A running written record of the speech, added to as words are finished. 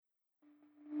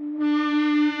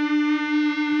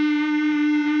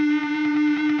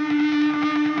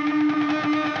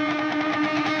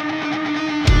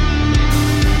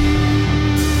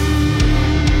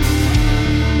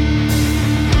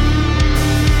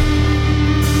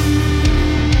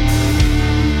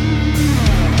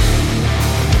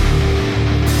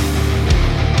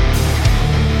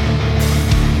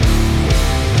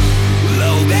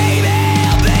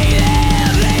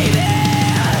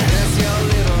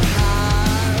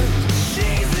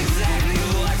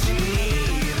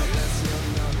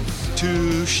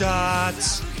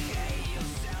Shots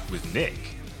with Nick.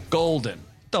 Golden.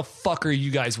 The fuck are you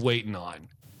guys waiting on?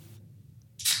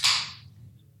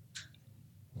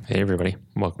 Hey everybody,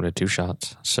 welcome to Two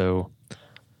Shots. So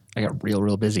I got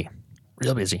real busy,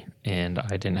 and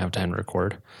I didn't have time to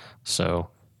record, so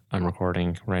I'm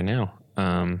recording right now.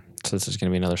 So this is going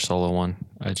to be another solo one.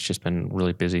 It's just been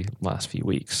really busy last few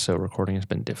weeks, so recording has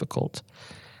been difficult,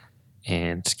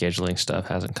 and scheduling stuff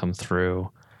hasn't come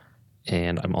through.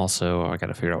 And I got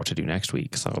to figure out what to do next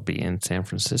week because I'll be in San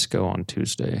Francisco on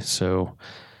Tuesday. So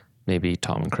maybe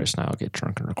Tom and Chris and I will get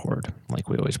drunk and record like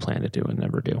we always plan to do and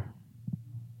never do.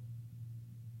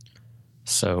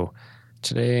 So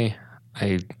today,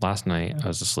 last night I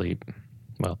was asleep.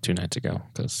 Well, 2 nights ago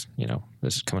because,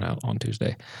 this is coming out on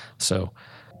Tuesday. So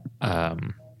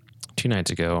 2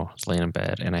 nights ago, I was laying in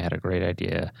bed and I had a great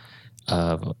idea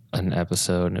of an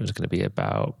episode, and it was going to be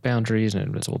about boundaries and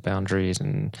invisible boundaries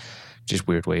and just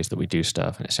weird ways that we do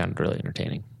stuff, and it sounded really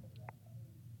entertaining.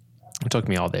 It took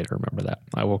me all day to remember that.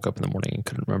 I woke up in the morning and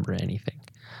couldn't remember anything.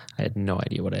 I had no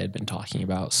idea what I had been talking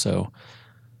about, so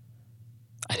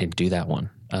I didn't do that one.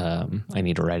 I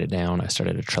need to write it down. I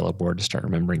started a Trello board to start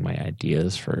remembering my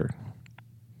ideas for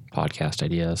podcast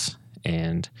ideas,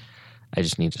 and I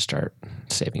just need to start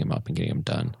saving them up and getting them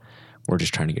done. We're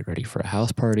just trying to get ready for a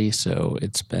house party, so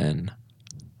it's been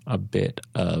a bit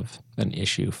of an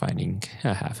issue finding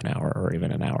a half an hour or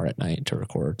even an hour at night to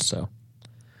record. So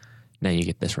now you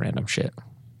get this random shit.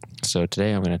 So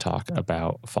today I'm going to talk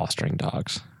about fostering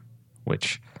dogs,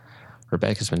 which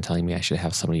Rebecca's been telling me I should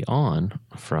have somebody on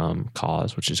from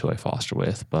Cause, which is who I foster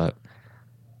with, but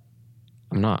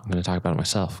I'm not. I'm going to talk about it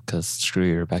myself because screw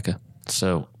you, Rebecca.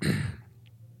 So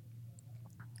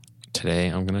today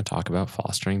I'm going to talk about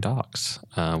fostering dogs.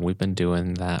 We've been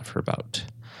doing that for about,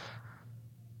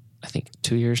 I think,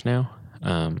 2 years now.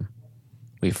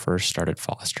 We first started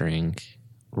fostering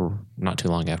not too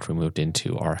long after we moved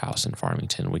into our house in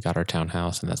Farmington. We got our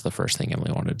townhouse, and that's the first thing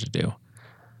Emily wanted to do.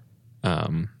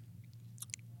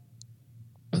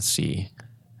 Let's see.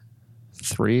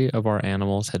 3 of our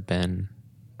animals had been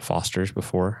fosters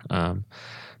before.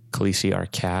 Khaleesi, our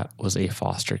cat, was a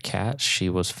foster cat. She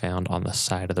was found on the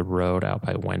side of the road out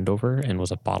by Wendover and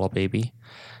was a bottle baby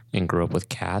and grew up with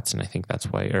cats. And I think that's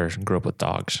why, or grew up with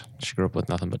dogs. She grew up with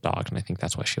nothing but dogs. And I think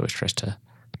that's why she always tries to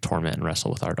torment and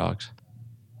wrestle with our dogs.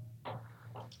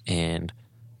 And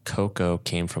Coco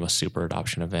came from a super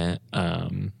adoption event.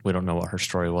 We don't know what her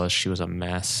story was. She was a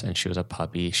mess and she was a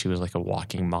puppy. She was like a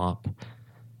walking mop.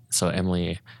 So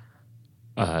Emily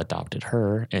adopted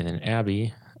her. And then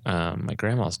Abby, my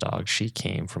grandma's dog, she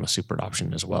came from a super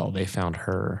adoption as well. They found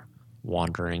her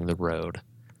wandering the road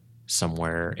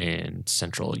somewhere in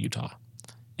central Utah.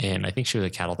 And I think she was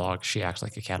a cattle dog. She acts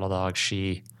like a cattle dog.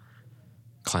 She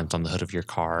climbs on the hood of your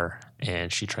car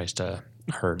and she tries to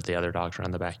herd the other dogs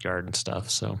around the backyard and stuff.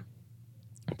 So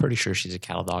I'm pretty sure she's a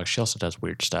cattle dog. She also does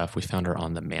weird stuff. We found her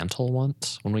on the mantle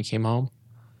once when we came home.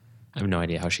 I have no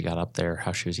idea how she got up there,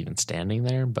 how she was even standing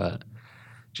there, but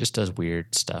just does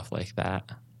weird stuff like that.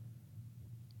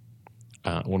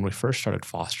 When we first started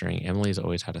fostering, Emily's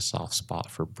always had a soft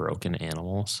spot for broken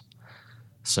animals.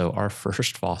 So our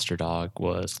first foster dog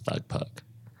was Thug Pug.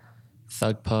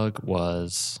 Thug Pug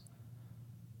was...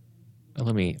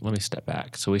 Let me step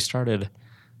back. So we started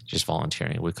just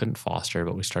volunteering. We couldn't foster,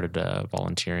 but we started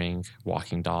volunteering,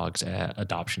 walking dogs at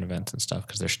adoption events and stuff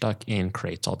because they're stuck in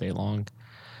crates all day long,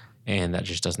 and that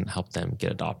just doesn't help them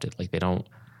get adopted. Like, they don't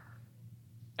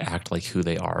act like who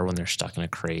they are when they're stuck in a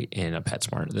crate in a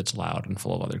PetSmart that's loud and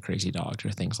full of other crazy dogs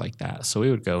or things like that. So we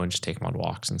would go and just take them on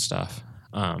walks and stuff.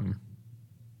 And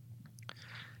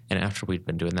after we'd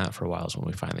been doing that for a while is when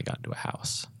we finally got into a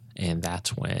house. And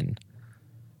that's when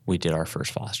we did our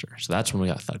first foster. So that's when we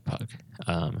got Thug Pug.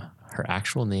 Her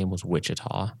actual name was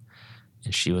Wichita,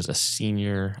 and she was a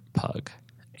senior pug.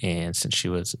 And since she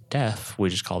was deaf, we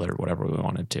just called her whatever we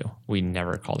wanted to. We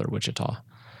never called her Wichita.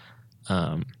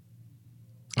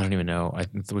 I don't even know.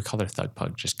 We called her Thug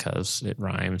Pug just because it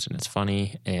rhymes and it's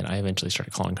funny. And I eventually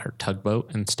started calling her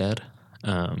Tugboat instead.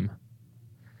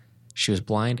 She was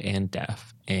blind and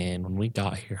deaf. And when we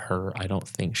got her, I don't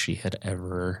think she had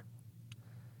ever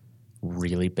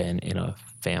really been in a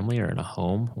family or in a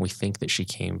home. We think that she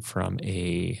came from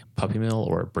a puppy mill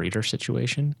or a breeder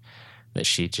situation, that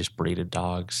she just breeded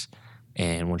dogs.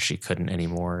 And when she couldn't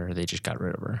anymore, they just got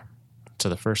rid of her. So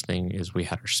the first thing is we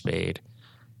had her spayed.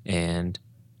 And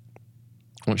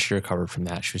once she recovered from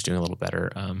that, she was doing a little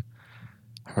better.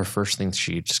 Her first thing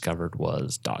she discovered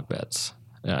was dog beds.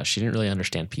 She didn't really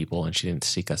understand people, and she didn't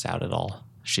seek us out at all.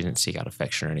 She didn't seek out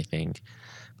affection or anything.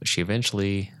 But she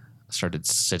eventually started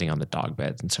sitting on the dog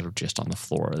beds instead of just on the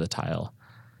floor or the tile.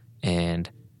 And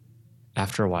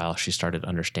after a while, she started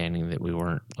understanding that we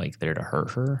weren't like there to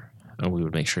hurt her, and we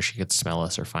would make sure she could smell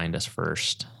us or find us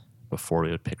first before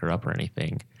we would pick her up or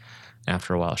anything.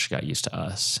 After a while, she got used to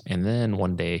us. And then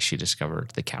one day she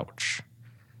discovered the couch,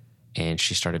 and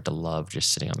she started to love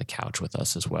just sitting on the couch with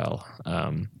us as well.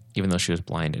 Even though she was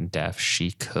blind and deaf,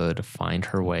 she could find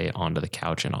her way onto the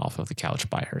couch and off of the couch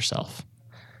by herself,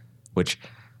 which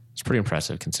is pretty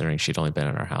impressive considering she'd only been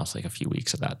in our house like a few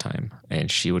weeks at that time. And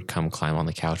she would come climb on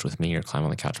the couch with me or climb on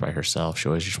the couch by herself. She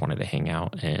always just wanted to hang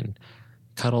out and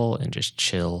cuddle and just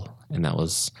chill. And that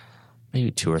was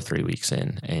maybe 2 or 3 weeks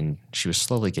in. And she was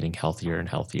slowly getting healthier and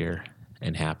healthier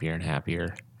and happier and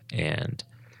happier. And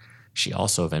she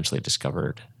also eventually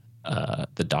discovered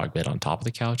the dog bed on top of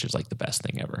the couch is like the best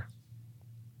thing ever.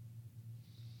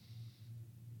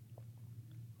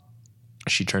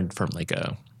 She turned from like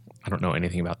I don't know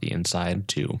anything about the inside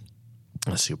to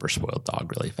a super spoiled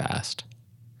dog really fast.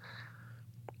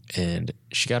 And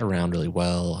she got around really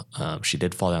well. She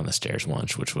did fall down the stairs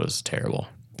once, which was terrible.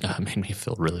 Made me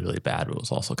feel really, really bad, but it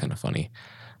was also kind of funny.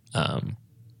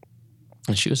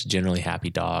 And she was a generally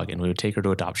happy dog, and we would take her to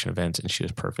adoption events, and she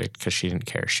was perfect because she didn't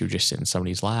care. She would just sit in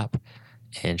somebody's lap,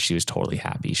 and she was totally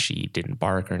happy. She didn't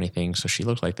bark or anything, so she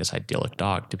looked like this idyllic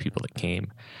dog to people that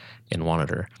came and wanted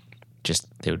her. Just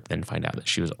they would then find out that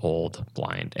she was old,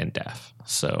 blind, and deaf,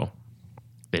 so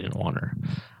they didn't want her.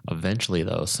 Eventually,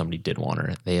 though, somebody did want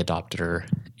her. They adopted her,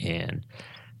 and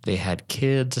they had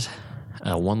kids,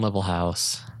 a one-level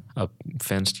house, a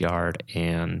fenced yard,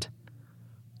 and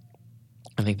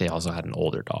I think they also had an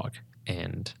older dog,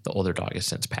 and the older dog has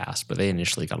since passed, but they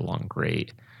initially got along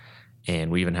great.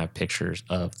 And we even have pictures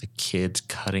of the kids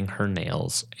cutting her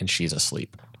nails, and she's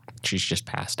asleep. She's just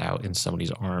passed out in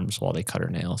somebody's arms while they cut her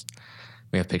nails.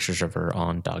 We have pictures of her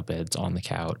on dog beds on the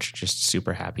couch, just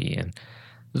super happy. And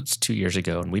it's 2 years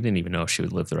ago, and we didn't even know if she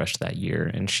would live the rest of that year,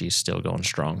 and she's still going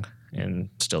strong and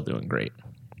still doing great.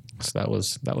 So that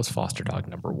was foster dog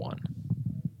number 1.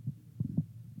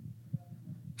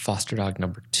 Foster dog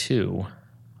number 2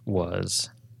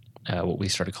 was what we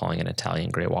started calling an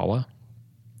Italian Grey Wawa.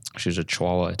 She was a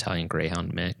Chihuahua Italian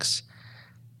Greyhound mix,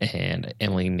 and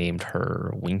Emily named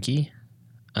her Winky.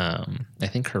 I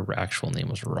think her actual name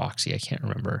was Roxy. I can't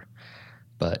remember,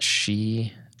 but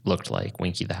she looked like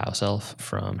Winky the house elf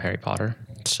from Harry Potter,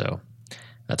 so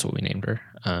that's what we named her.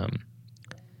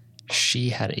 She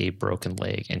had a broken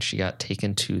leg, and she got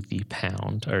taken to the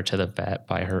pound or to the vet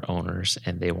by her owners,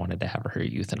 and they wanted to have her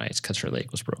euthanized because her leg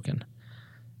was broken.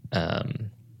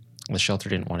 The shelter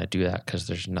didn't want to do that because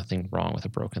there's nothing wrong with a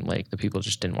broken leg. The people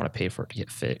just didn't want to pay for it to get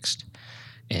fixed.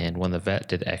 And when the vet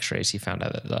did x-rays, he found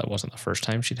out that that wasn't the first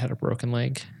time she'd had a broken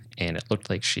leg, and it looked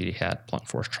like she had blunt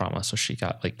force trauma, so she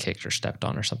got like kicked or stepped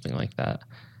on or something like that.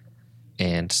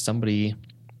 And somebody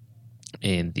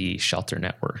in the shelter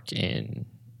network in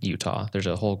Utah, there's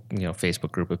a whole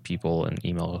Facebook group of people and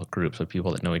email groups of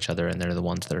people that know each other, and they're the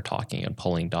ones that are talking and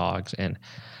pulling dogs. And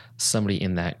somebody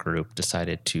in that group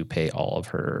decided to pay all of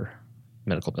her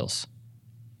medical bills.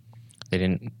 They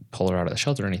didn't pull her out of the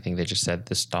shelter or anything. They just said,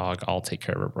 this dog, I'll take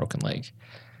care of her broken leg.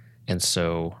 And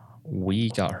so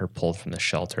we got her pulled from the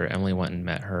shelter. Emily went and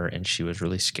met her, and she was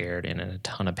really scared and in a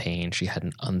ton of pain. She had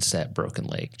an unset broken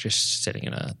leg just sitting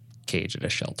in a cage at a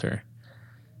shelter.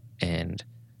 And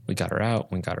we got her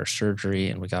out, we got her surgery,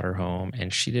 and we got her home,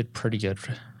 and she did pretty good.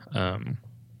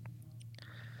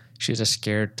 She was a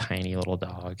scared, tiny little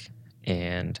dog,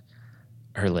 and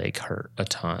her leg hurt a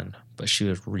ton, but she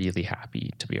was really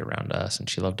happy to be around us, and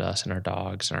she loved us and our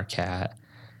dogs and our cat.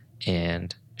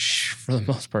 And for the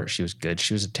most part, she was good.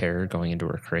 She was a terror going into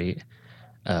her crate.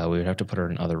 We would have to put her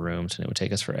in other rooms, and it would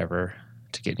take us forever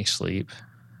to get any sleep.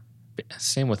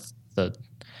 Same with the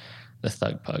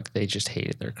Thug Pug. They just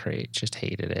hated their crate, just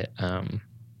hated it.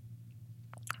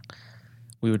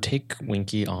 We would take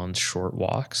Winky on short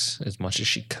walks as much as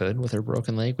she could with her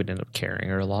broken leg. We'd end up carrying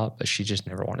her a lot, but she just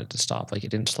never wanted to stop. Like, it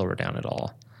didn't slow her down at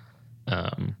all.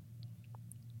 And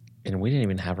we didn't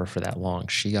even have her for that long.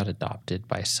 She got adopted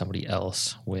by somebody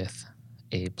else with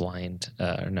a blind,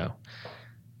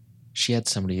 she had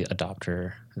somebody adopt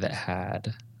her that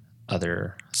had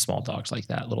other small dogs like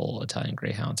that, little Italian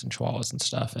Greyhounds and Chihuahuas and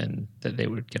stuff, and that they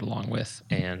would get along with.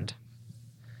 And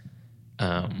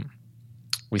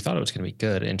we thought it was going to be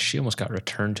good, and she almost got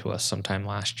returned to us sometime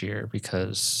last year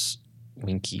because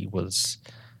Winky was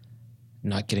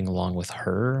not getting along with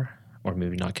her, or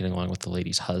maybe not getting along with the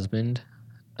lady's husband.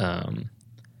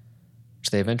 So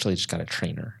they eventually just got a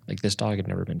trainer. Like, this dog had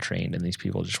never been trained, and these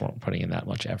people just weren't putting in that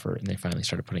much effort, and they finally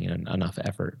started putting in enough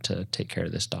effort to take care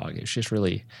of this dog. It was just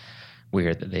really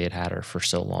weird that they had her for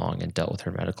so long and dealt with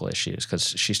her medical issues, because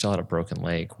she still had a broken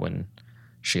leg when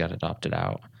she got adopted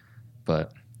out.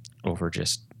 but over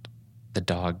just the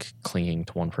dog clinging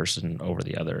to one person over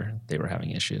the other, they were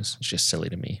having issues. It's just silly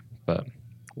to me, but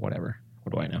whatever.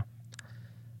 What do I know?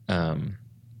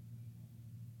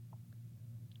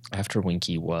 After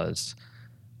Winky was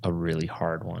a really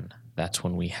hard one. That's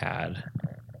when we had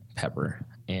Pepper,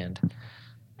 and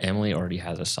Emily already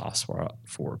has a soft spot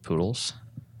for poodles.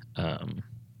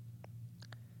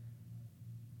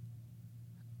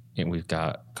 And we've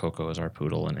got Coco as our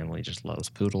poodle, and Emily just loves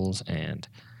poodles and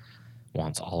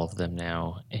wants all of them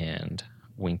now. And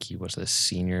Winky was this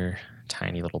senior,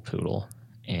 tiny little poodle.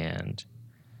 And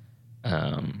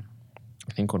I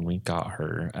think when we got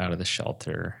her out of the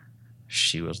shelter,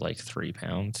 she was like 3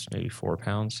 pounds, maybe 4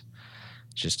 pounds.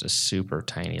 Just a super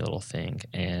tiny little thing.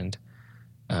 And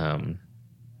when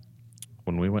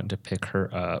we went to pick her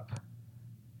up,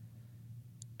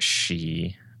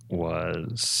 she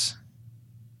was...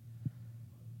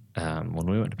 when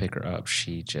we went to pick her up,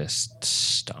 she just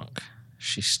stunk.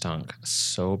 She stunk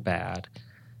so bad.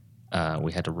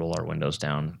 We had to roll our windows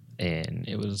down, and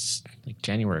it was like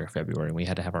January or February, and we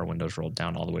had to have our windows rolled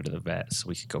down all the way to the vet so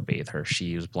we could go bathe her.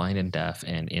 She was blind and deaf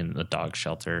and in the dog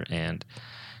shelter and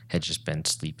had just been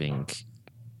sleeping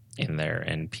in there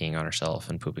and peeing on herself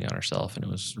and pooping on herself, and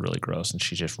it was really gross, and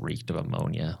she just reeked of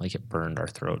ammonia. Like, it burned our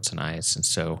throats and eyes. And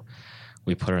so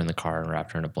we put her in the car and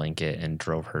wrapped her in a blanket and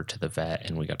drove her to the vet,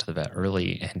 and we got to the vet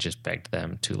early and just begged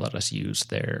them to let us use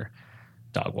their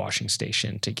dog washing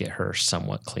station to get her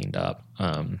somewhat cleaned up.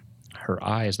 Her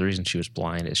eyes, the reason she was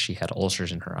blind is she had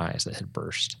ulcers in her eyes that had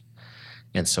burst.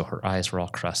 And so her eyes were all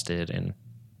crusted, and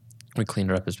we cleaned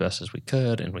her up as best as we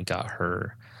could, and we got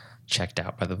her checked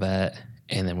out by the vet,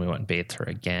 and then we went and bathed her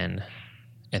again,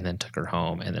 and then took her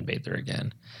home and then bathed her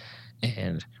again.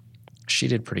 And she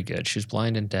did pretty good. She was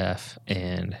blind and deaf,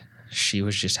 and she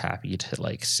was just happy to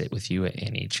like sit with you at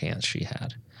any chance she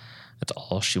had. That's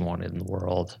all she wanted in the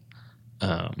world.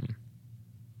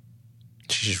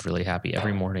 She's just really happy.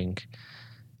 Every morning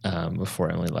before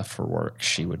Emily left for work,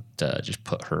 she would just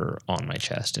put her on my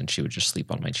chest, and she would just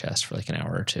sleep on my chest for like an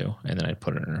hour or two, and then I'd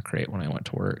put her in her crate when I went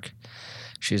to work.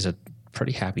 She's a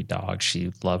pretty happy dog.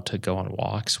 She loved to go on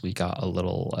walks. We got a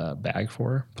little bag for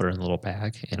her, put her in a little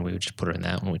bag, and we would just put her in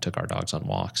that when we took our dogs on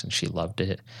walks, and she loved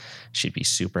it. She'd be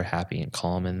super happy and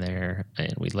calm in there,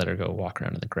 and we'd let her go walk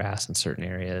around in the grass in certain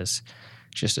areas.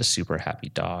 Just a super happy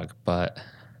dog. But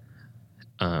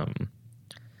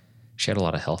she had a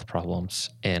lot of health problems,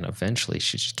 and eventually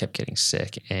she just kept getting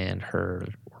sick, and her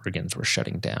organs were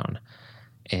shutting down.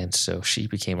 And so she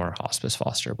became our hospice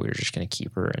foster. We were just going to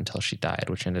keep her until she died,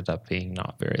 which ended up being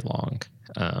not very long.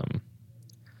 I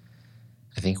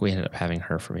think we ended up having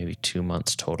her for maybe 2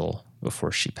 months total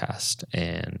before she passed,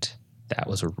 and that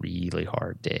was a really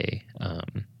hard day.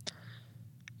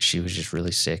 She was just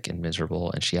really sick and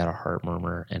miserable, and she had a heart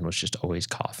murmur and was just always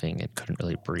coughing and couldn't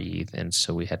really breathe. And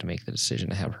so we had to make the decision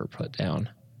to have her put down,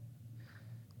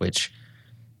 which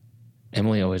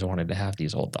Emily always wanted to have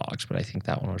these old dogs, but I think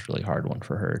that one was a really hard one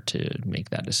for her to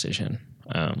make that decision.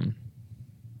 And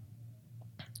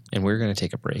we were going to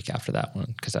take a break after that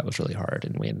one because that was really hard,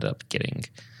 and we ended up getting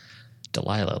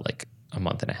Delilah like a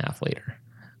month and a half later.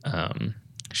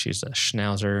 She's a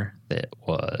Schnauzer that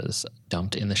was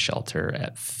dumped in the shelter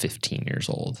at 15 years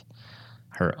old.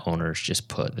 Her owners just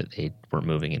put that they were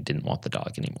moving and didn't want the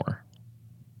dog anymore.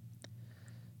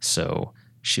 So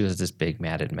she was this big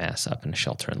matted mess up in a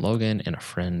shelter in Logan, and a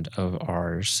friend of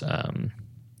ours,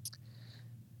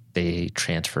 they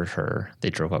transferred her.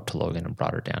 They drove up to Logan and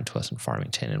brought her down to us in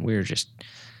Farmington, and we were just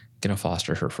going to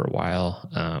foster her for a while.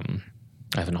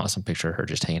 I have an awesome picture of her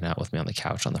just hanging out with me on the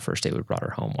couch on the first day we brought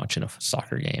her home watching a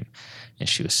soccer game, and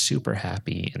she was super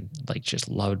happy and like just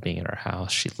loved being in our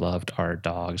house. She loved our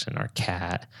dogs and our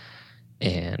cat,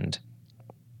 and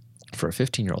for a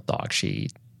 15-year-old dog, she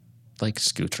like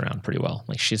scoots around pretty well.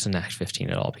 Like, she doesn't act 15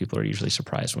 at all. People are usually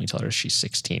surprised when we tell her she's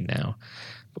 16 now,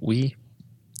 but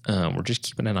we're just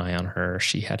keeping an eye on her.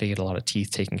 She had to get a lot of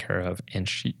teeth taken care of, and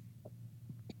she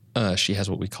has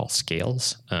what we call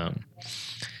scales.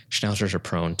 Schnauzers are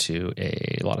prone to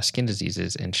a lot of skin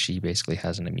diseases, and she basically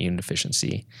has an immune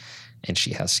deficiency, and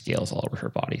she has scales all over her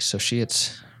body. So she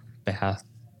gets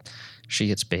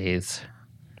bathed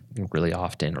really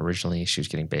often. Originally, she was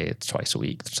getting bathed twice a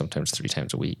week, sometimes 3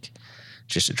 times a week,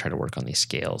 just to try to work on these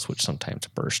scales, which sometimes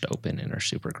burst open and are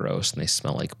super gross, and they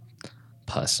smell like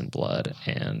pus and blood,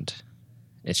 and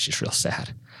it's just real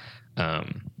sad.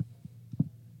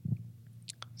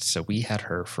 So we had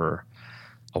her for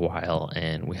a while,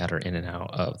 and we had her in and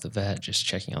out of the vet, just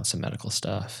checking on some medical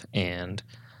stuff. And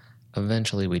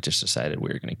eventually we just decided we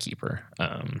were going to keep her.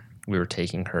 We were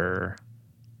taking her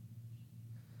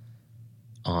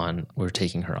we were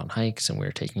taking her on hikes, and we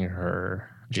were taking her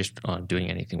just on doing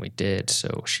anything we did.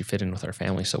 So she fit in with our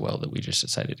family so well that we just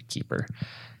decided to keep her.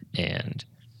 And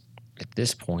at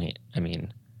this point, I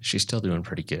mean, she's still doing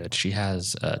pretty good. She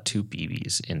has 2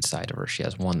 BBs inside of her. She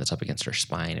has one that's up against her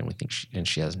spine, and we think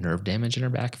she has nerve damage in her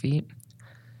back feet.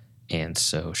 And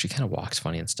so she kind of walks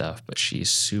funny and stuff, but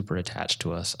she's super attached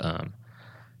to us.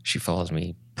 She follows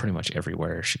me pretty much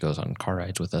everywhere. She goes on car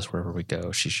rides with us wherever we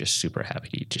go. She's just super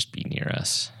happy to just be near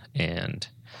us. And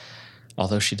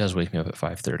although she does wake me up at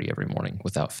 5:30 every morning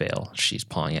without fail, she's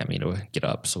pawing at me to get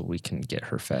up so we can get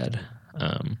her fed.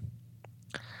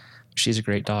 She's a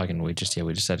great dog, and we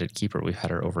decided to keep her. We've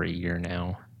had her over a year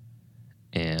now,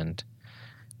 and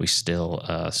we still,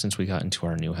 since we got into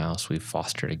our new house, we've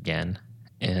fostered again.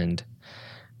 And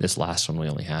this last one we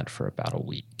only had for about a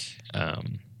week.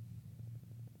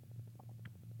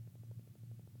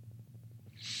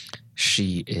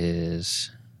 She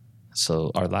is,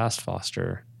 so our last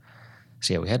foster,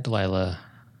 so yeah, we had Delilah.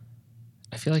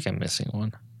 I feel like I'm missing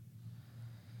one.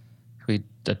 We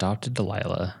adopted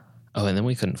Delilah. Oh, and then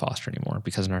we couldn't foster anymore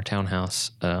because in our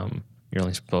townhouse, you're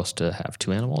only supposed to have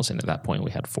 2 animals. And at that point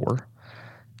we had 4,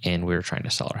 and we were trying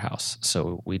to sell our house.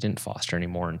 So we didn't foster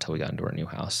anymore until we got into our new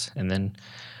house. And then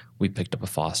we picked up a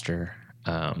foster,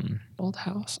 old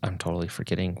house. I'm totally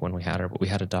forgetting when we had her, but we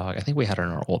had a dog. I think we had her in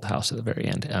our old house at the very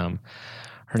end.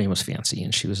 Her name was Fancy,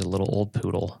 and she was a little old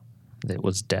poodle that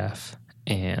was deaf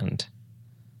and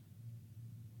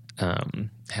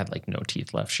had like no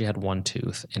teeth left. She had 1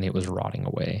 tooth, and it was rotting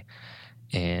away.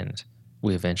 And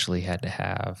we eventually had to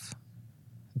have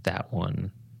that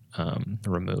one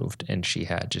removed, and she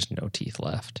had just no teeth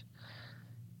left.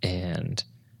 And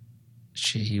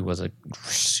she was a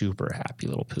super happy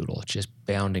little poodle, just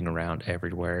bounding around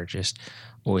everywhere, just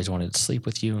always wanted to sleep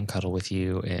with you and cuddle with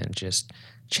you and just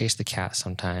chase the cat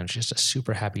sometimes. Just a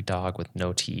super happy dog with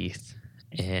no teeth.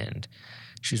 And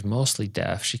she was mostly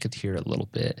deaf. She could hear a little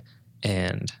bit.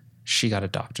 And she got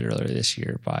adopted earlier this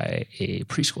year by a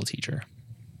preschool teacher.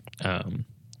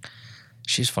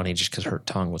 She's funny just because her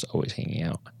tongue was always hanging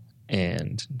out.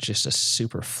 And just a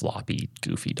super floppy,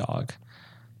 goofy dog.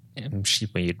 And she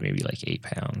weighed maybe like 8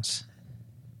 pounds.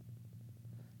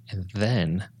 And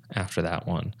then after that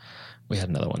one, we had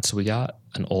another one. So we got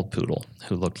an old poodle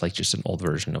who looked like just an old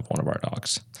version of one of our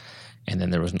dogs. And then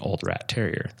there was an old rat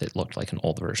terrier that looked like an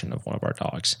old version of one of our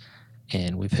dogs.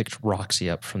 And we picked Roxy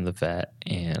up from the vet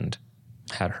and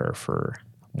had her for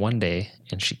 1 day,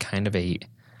 and she kind of ate.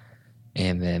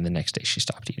 And then the next day she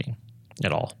stopped eating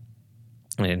at all.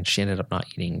 And she ended up not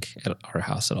eating at our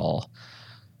house at all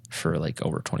for like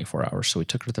over 24 hours. So we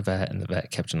took her to the vet, and the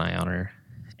vet kept an eye on her,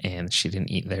 and she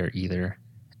didn't eat there either.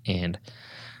 And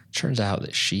turns out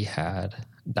that she had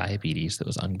diabetes that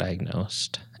was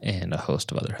undiagnosed and a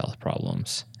host of other health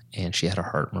problems. And she had a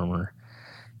heart murmur,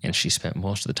 and she spent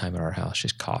most of the time at our house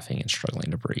just coughing and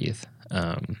struggling to breathe.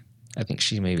 I think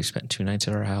she maybe spent 2 nights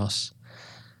at our house,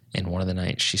 and one of the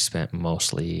nights she spent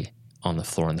mostly on the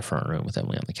floor in the front room with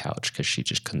Emily on the couch because she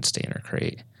just couldn't stay in her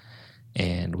crate.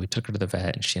 And we took her to the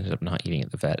vet, and she ended up not eating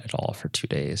at the vet at all for 2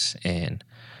 days. And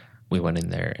we went in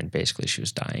there, and basically she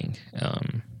was dying.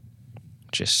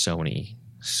 Just so many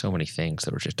things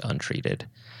that were just untreated.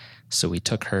 So we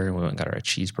took her, and we went and got her a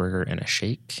cheeseburger and a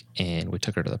shake, and we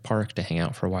took her to the park to hang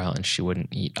out for a while, and she wouldn't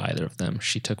eat either of them.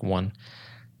 She took 1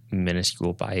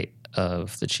 minuscule bite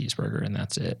of the cheeseburger, and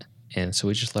that's it. And so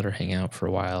we just let her hang out for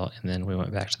a while, and then we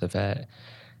went back to the vet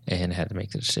and had to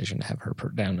make the decision to have her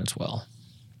put down as well.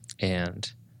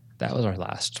 And that was our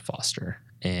last foster.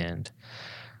 And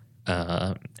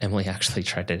Emily actually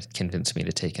tried to convince me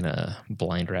to take in a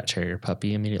blind rat terrier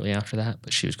puppy immediately after that,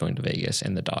 but she was going to Vegas,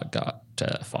 and the dog got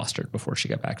fostered before she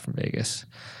got back from Vegas.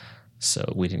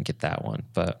 So we didn't get that one.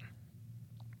 But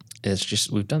it's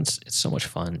so much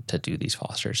fun to do these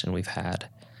fosters, and we've had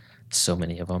so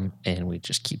many of them, and we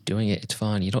just keep doing it. It's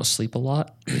fun. You don't sleep a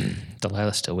lot.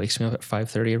 Delilah still wakes me up at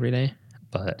 5:30 every day,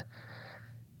 but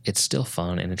it's still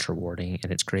fun, and it's rewarding,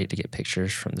 and it's great to get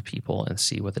pictures from the people and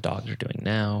see what the dogs are doing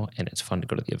now, and it's fun to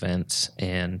go to the events.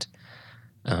 And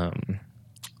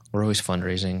we're always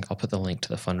fundraising. I'll put the link to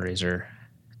the fundraiser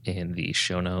in the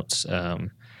show notes.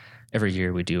 Every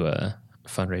year we do a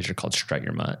fundraiser called Strut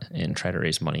Your Mutt and try to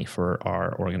raise money for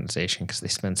our organization because they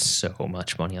spend so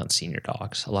much money on senior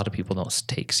dogs. A lot of people don't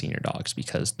take senior dogs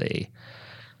because they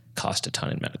cost a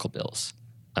ton in medical bills.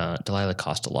 Delilah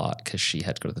cost a lot because she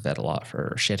had to go to the vet a lot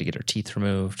she had to get her teeth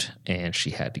removed, and she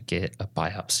had to get a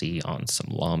biopsy on some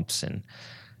lumps. And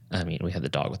I mean, we had the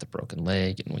dog with a broken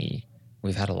leg, and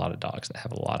we've had a lot of dogs that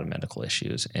have a lot of medical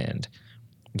issues, and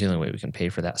the only way we can pay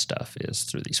for that stuff is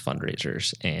through these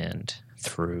fundraisers and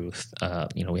through,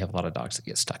 we have a lot of dogs that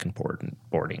get stuck in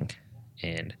boarding,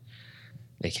 and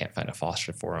they can't find a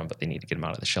foster for them, but they need to get them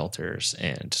out of the shelters.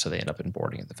 And so they end up in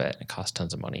boarding at the vet, and it costs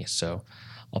tons of money. So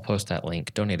I'll post that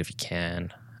link. Donate if you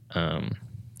can.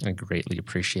 I greatly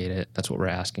appreciate it. That's what we're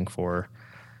asking for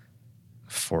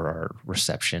our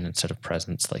reception instead of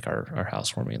presents, like our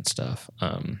housewarming and stuff.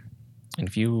 And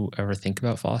if you ever think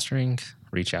about fostering,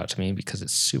 reach out to me, because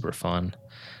it's super fun.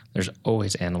 There's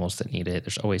always animals that need it.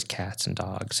 There's always cats and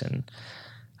dogs, and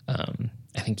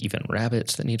I think even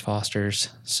rabbits that need fosters.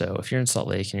 So if you're in Salt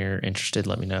Lake and you're interested,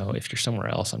 let me know. If you're somewhere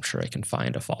else, I'm sure I can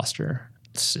find a foster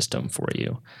system for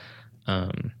you.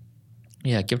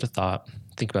 Give it a thought.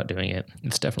 Think about doing it.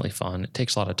 It's definitely fun. It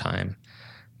takes a lot of time,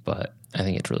 but I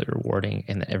think it's really rewarding,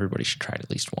 and that everybody should try it at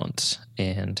least once.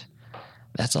 And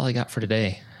that's all I got for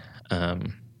today.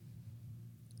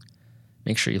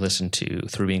 Make sure you listen to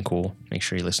Through Being Cool. Make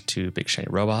sure you listen to Big Shiny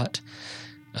Robot.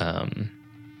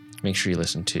 Make sure you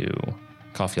listen to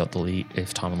Coffee Out Delete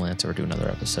if Tom and Lance ever do another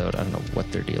episode. I don't know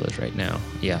what their deal is right now.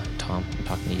 Yeah, Tom, I'm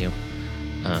talking to you.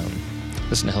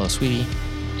 Listen to Hello Sweetie,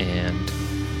 and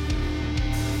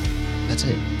that's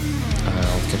it.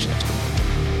 I'll catch you next week.